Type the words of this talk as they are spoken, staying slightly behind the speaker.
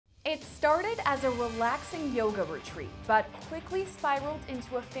It started as a relaxing yoga retreat, but quickly spiraled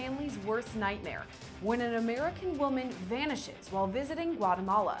into a family's worst nightmare when an American woman vanishes while visiting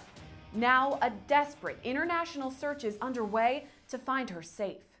Guatemala. Now, a desperate international search is underway to find her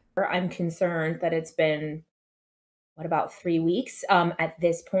safe. I'm concerned that it's been, what, about 3 weeks at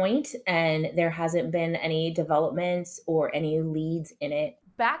this point, and there hasn't been any developments or any leads in it.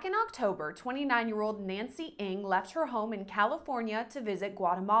 Back in October, 29-year-old Nacny Ng left her home in California to visit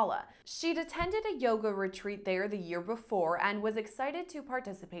Guatemala. She'd attended a yoga retreat there the year before and was excited to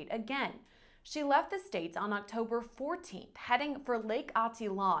participate again. She left the States on October 14th, heading for Lake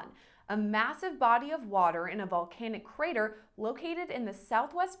Atilan, a massive body of water in a volcanic crater located in the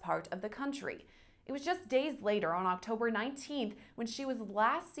southwest part of the country. It was just days later, on October 19th, when she was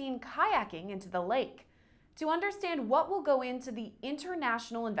last seen kayaking into the lake. To understand what will go into the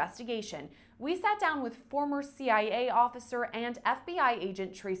international investigation, we sat down with former CIA officer and FBI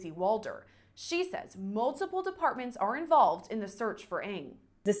agent Tracy Walder. She says multiple departments are involved in the search for Ng.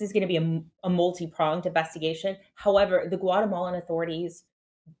 This is going to be a multi-pronged investigation. However, the Guatemalan authorities,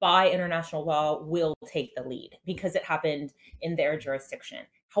 by international law, will take the lead because it happened in their jurisdiction.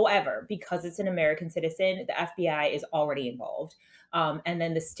 However, because it's an American citizen, the FBI is already involved. And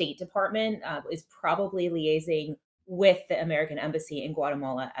then the State Department is probably liaising with the American embassy in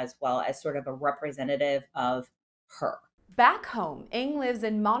Guatemala as well as sort of a representative of her. Back home, Ng lives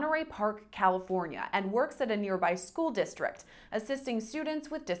in Monterey Park, California, and works at a nearby school district, assisting students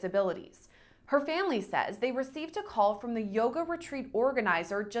with disabilities. Her family says they received a call from the yoga retreat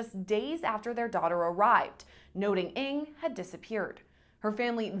organizer just days after their daughter arrived, noting Ng had disappeared. Her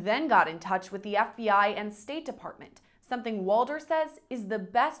family then got in touch with the FBI and State Department, something Walder says is the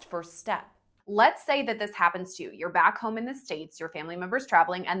best first step. Let's say that this happens to you. You're back home in the States, your family member's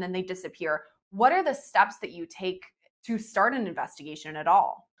traveling, and then they disappear. What are the steps that you take to start an investigation at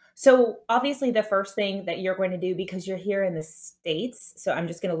all? So obviously the first thing that you're going to do, because you're here in the States, so I'm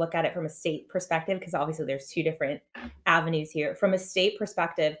just going to look at it from a state perspective, because obviously there's two different avenues here. From a state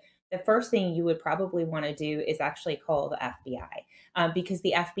perspective, the first thing you would probably want to do is actually call the FBI, because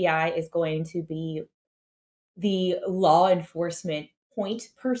the FBI is going to be the law enforcement point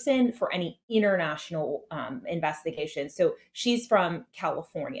person for any international investigation. So she's from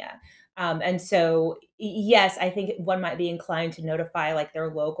California. And so, yes, I think one might be inclined to notify like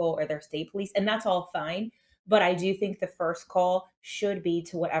their local or their state police, and that's all fine. But I do think the first call should be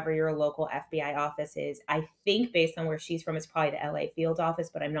to whatever your local FBI office is. I think based on where she's from, it's probably the LA field office,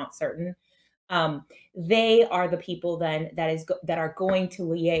 but I'm not certain. They are the people then that are going to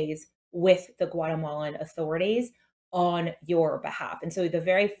liaise with the Guatemalan authorities on your behalf. And so the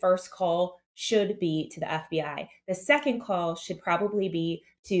very first call should be to the FBI. The second call should probably be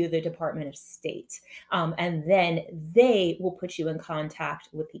to the Department of State. And then they will put you in contact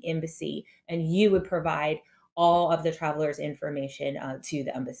with the embassy, and you would provide all of the travelers' information to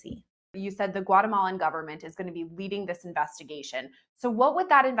the embassy. You said the Guatemalan government is going to be leading this investigation. So what would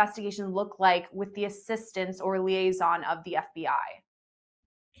that investigation look like with the assistance or liaison of the FBI?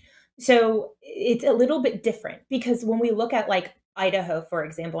 So it's a little bit different because when we look at like Idaho, for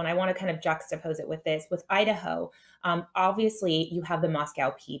example, and I want to kind of juxtapose it with this, with Idaho, obviously you have the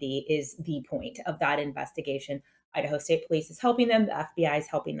Moscow PD is the point of that investigation. Idaho State Police is helping them, the FBI is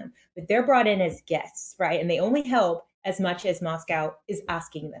helping them, but they're brought in as guests, right? And they only help as much as Moscow is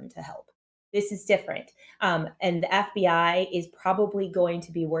asking them to help. This is different. And the FBI is probably going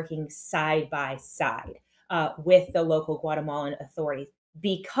to be working side by side with the local Guatemalan authorities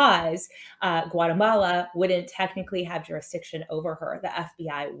because Guatemala wouldn't technically have jurisdiction over her. The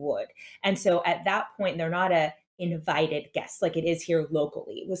FBI would. And so at that point, they're not a invited guest like it is here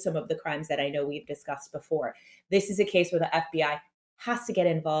locally with some of the crimes that I know we've discussed before. This is a case where the FBI has to get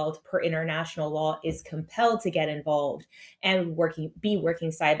involved per international law, is compelled to get involved and be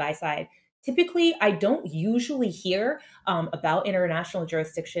working side by side. Typically, I don't usually hear about international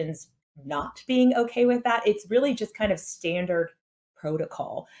jurisdictions not being okay with that. It's really just kind of standard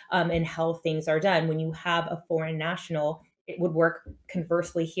protocol and how things are done. When you have a foreign national, it would work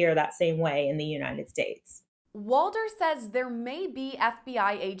conversely here that same way in the United States. Walder says there may be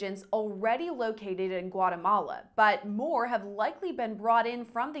FBI agents already located in Guatemala, but more have likely been brought in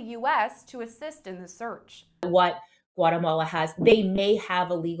from the U.S. to assist in the search. What Guatemala has, they may have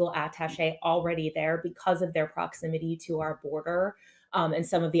a legal attaché already there because of their proximity to our border and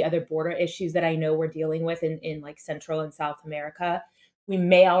some of the other border issues that I know we're dealing with in like Central and South America. We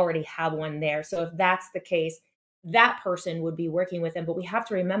may already have one there. So if that's the case, that person would be working with them. But we have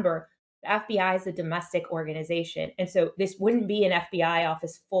to remember the FBI is a domestic organization. And so this wouldn't be an FBI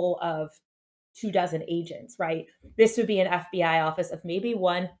office full of 24 agents, right? This would be an FBI office of maybe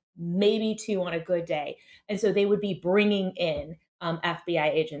one maybe two on a good day. And so they would be bringing in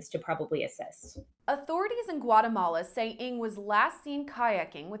FBI agents to probably assist. Authorities in Guatemala say Ng was last seen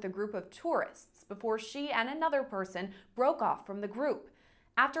kayaking with a group of tourists before she and another person broke off from the group.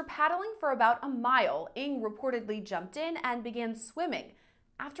 After paddling for about a mile, Ng reportedly jumped in and began swimming.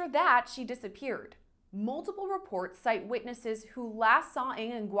 After that, she disappeared. Multiple reports cite witnesses who last saw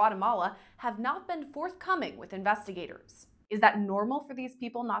Ng in Guatemala have not been forthcoming with investigators. Is that normal for these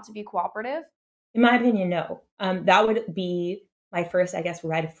people not to be cooperative? In my opinion, no. That would be my first, I guess,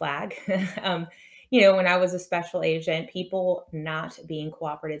 red flag. When I was a special agent, people not being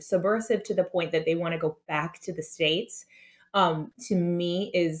cooperative, subversive to the point that they want to go back to the states, to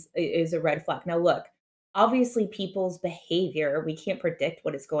me is a red flag. Now, look, obviously, people's behavior we can't predict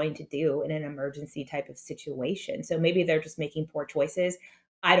what it's going to do in an emergency type of situation. So maybe they're just making poor choices.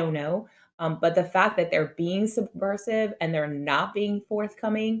 I don't know. But the fact that they're being subversive and they're not being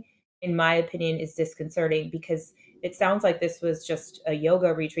forthcoming in my opinion, is disconcerting because it sounds like this was just a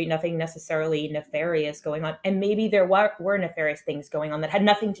yoga retreat, nothing necessarily nefarious going on. And maybe there were nefarious things going on that had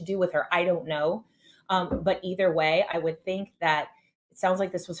nothing to do with her. I don't know. But either way, I would think that it sounds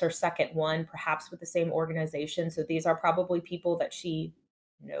like this was her second one, perhaps with the same organization. So these are probably people that she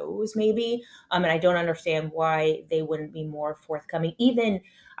knows, maybe. And I don't understand why they wouldn't be more forthcoming. Even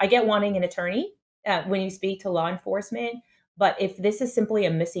I get wanting an attorney when you speak to law enforcement. But if this is simply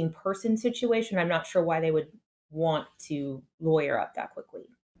a missing person situation, I'm not sure why they would want to lawyer up that quickly.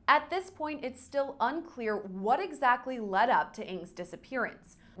 At this point, it's still unclear what exactly led up to Ng's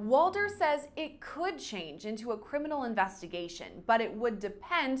disappearance. Walder says it could change into a criminal investigation, but it would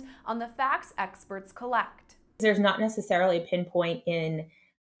depend on the facts experts collect. There's not necessarily a pinpoint in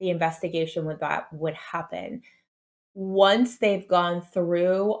the investigation what that would happen. Once they've gone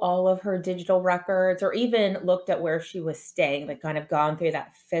through all of her digital records or even looked at where she was staying, like kind of gone through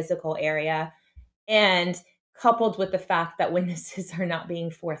that physical area, and coupled with the fact that witnesses are not being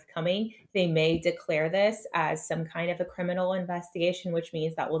forthcoming, they may declare this as some kind of a criminal investigation, which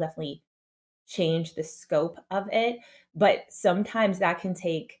means that will definitely change the scope of it. But sometimes that can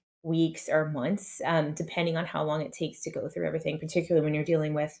take weeks or months, depending on how long it takes to go through everything, particularly when you're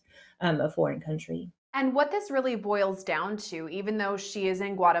dealing with a foreign country. And what this really boils down to, even though she is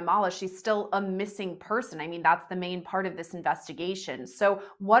in Guatemala, she's still a missing person. I mean, that's the main part of this investigation. So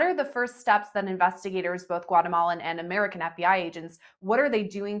what are the first steps that investigators, both Guatemalan and American FBI agents, what are they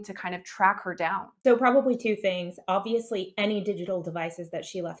doing to kind of track her down? So probably two things. Obviously, any digital devices that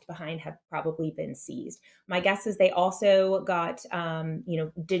she left behind have probably been seized. My guess is they also got,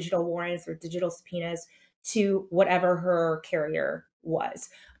 digital warrants or digital subpoenas to whatever her carrier was.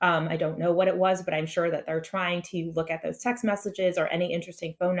 I don't know what it was, but I'm sure that they're trying to look at those text messages or any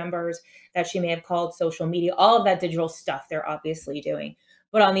interesting phone numbers that she may have called, social media, all of that digital stuff they're obviously doing.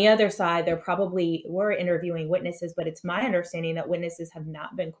 But on the other side, they're probably were interviewing witnesses, but it's my understanding that witnesses have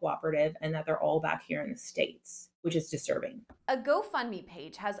not been cooperative and that they're all back here in the States, which is disturbing. A GoFundMe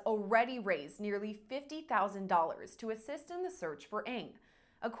page has already raised nearly $50,000 to assist in the search for Ng.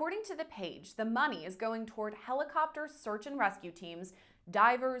 According to the page, the money is going toward helicopter search and rescue teams,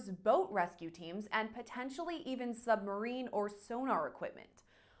 divers, boat rescue teams, and potentially even submarine or sonar equipment.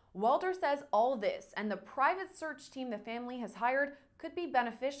 Walder says all this and the private search team the family has hired could be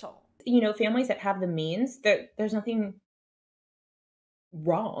beneficial. Families that have the means, there's nothing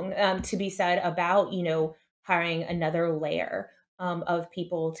wrong to be said about, hiring another layer of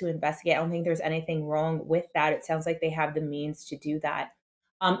people to investigate. I don't think there's anything wrong with that. It sounds like they have the means to do that.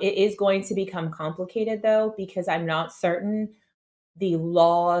 It is going to become complicated, though, because I'm not certain the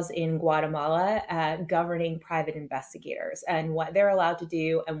laws in Guatemala governing private investigators and what they're allowed to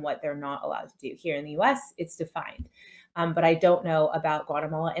do and what they're not allowed to do. Here in the US, it's defined. But I don't know about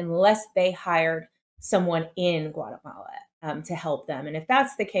Guatemala unless they hired someone in Guatemala to help them. And if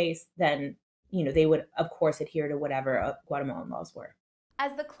that's the case, then they would, of course, adhere to whatever Guatemalan laws were.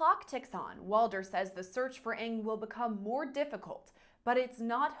 As the clock ticks on, Walder says the search for Ng will become more difficult, but it's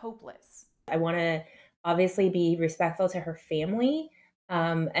not hopeless. I want to obviously be respectful to her family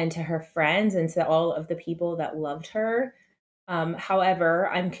and to her friends and to all of the people that loved her. However,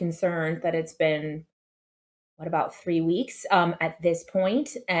 I'm concerned that it's been, about 3 weeks at this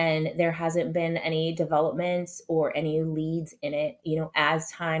point, and there hasn't been any developments or any leads in it.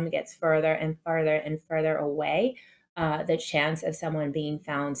 As time gets further and further and further away, the chance of someone being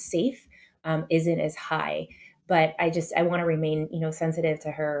found safe isn't as high. But I want to remain, sensitive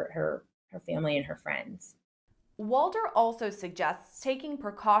to her family and her friends. Walder also suggests taking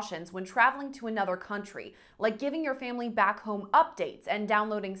precautions when traveling to another country, like giving your family back home updates and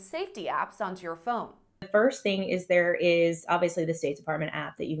downloading safety apps onto your phone. The first thing is there is obviously the State Department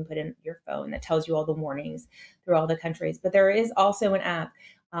app that you can put in your phone that tells you all the warnings through all the countries. But there is also an app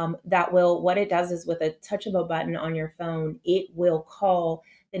that will, what it does is with a touch of a button on your phone, it will call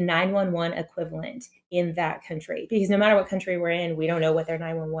the 911 equivalent in that country. Because no matter what country we're in, we don't know what their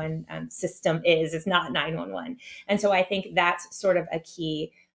 911 system is. It's not 911. And so I think that's sort of a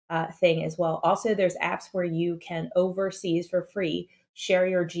key thing as well. Also, there's apps where you can overseas for free share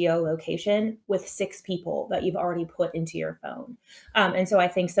your geolocation with 6 people that you've already put into your phone. And so I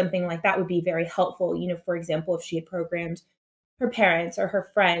think something like that would be very helpful. You know, for example, if she had programmed her parents or her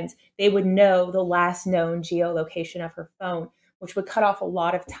friends, they would know the last known geolocation of her phone, which would cut off a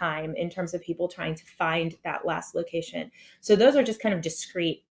lot of time in terms of people trying to find that last location. So those are just kind of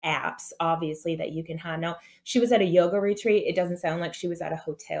discrete apps, obviously, that you can have. Now, she was at a yoga retreat. It doesn't sound like she was at a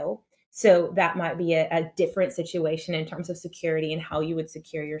hotel. So that might be a different situation in terms of security and how you would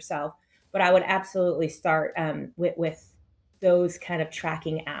secure yourself. But I would absolutely start with those kind of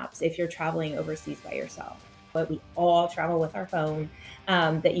tracking apps if you're traveling overseas by yourself. But we all travel with our phone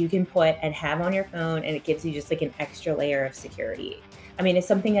that you can put and have on your phone, and it gives you just like an extra layer of security. I mean, is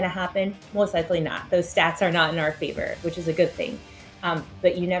something going to happen? Most likely not. Those stats are not in our favor, which is a good thing.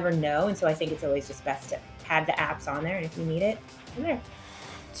 But you never know. And so I think it's always just best to have the apps on there. And if you need it, I'm there.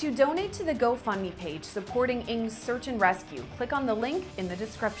 To donate to the GoFundMe page supporting Ng's search and rescue, click on the link in the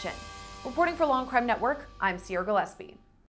description. Reporting for Law&Crime Network, I'm Gillespie.